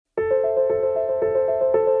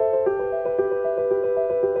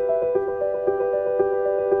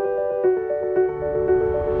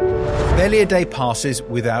Barely a day passes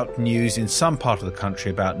without news in some part of the country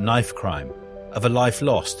about knife crime, of a life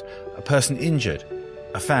lost, a person injured,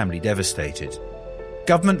 a family devastated.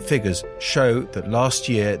 Government figures show that last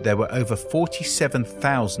year there were over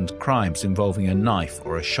 47,000 crimes involving a knife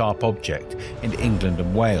or a sharp object in England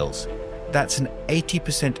and Wales. That's an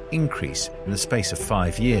 80% increase in the space of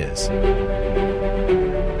 5 years.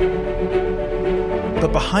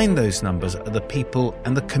 But behind those numbers are the people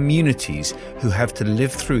and the communities who have to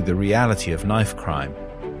live through the reality of knife crime.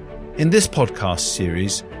 In this podcast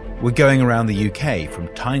series, we're going around the UK,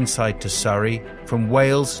 from Tyneside to Surrey, from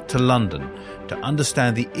Wales to London, to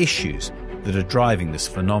understand the issues that are driving this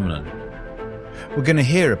phenomenon. We're going to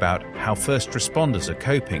hear about how first responders are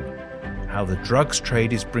coping, how the drugs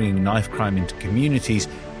trade is bringing knife crime into communities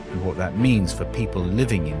and what that means for people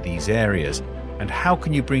living in these areas, and how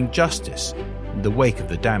can you bring justice in the wake of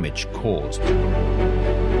the damage caused.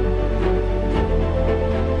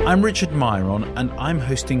 I'm Richard Myron and I'm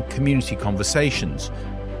hosting Community Conversations,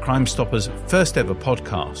 Crime Stoppers' first ever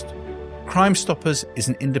podcast. Crime Stoppers is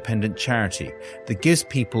an independent charity that gives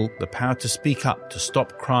people the power to speak up to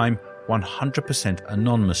stop crime 100%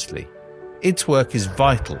 anonymously. Its work is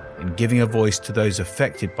vital in giving a voice to those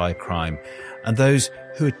affected by crime and those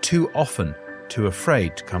who are too often too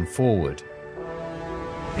afraid to come forward.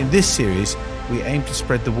 In this series, we aim to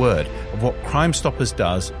spread the word of what Crime Stoppers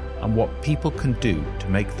does and what people can do to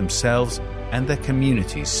make themselves and their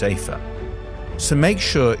communities safer. So make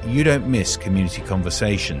sure you don't miss Community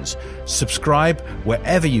Conversations. Subscribe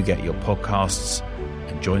wherever you get your podcasts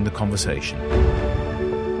and join the conversation.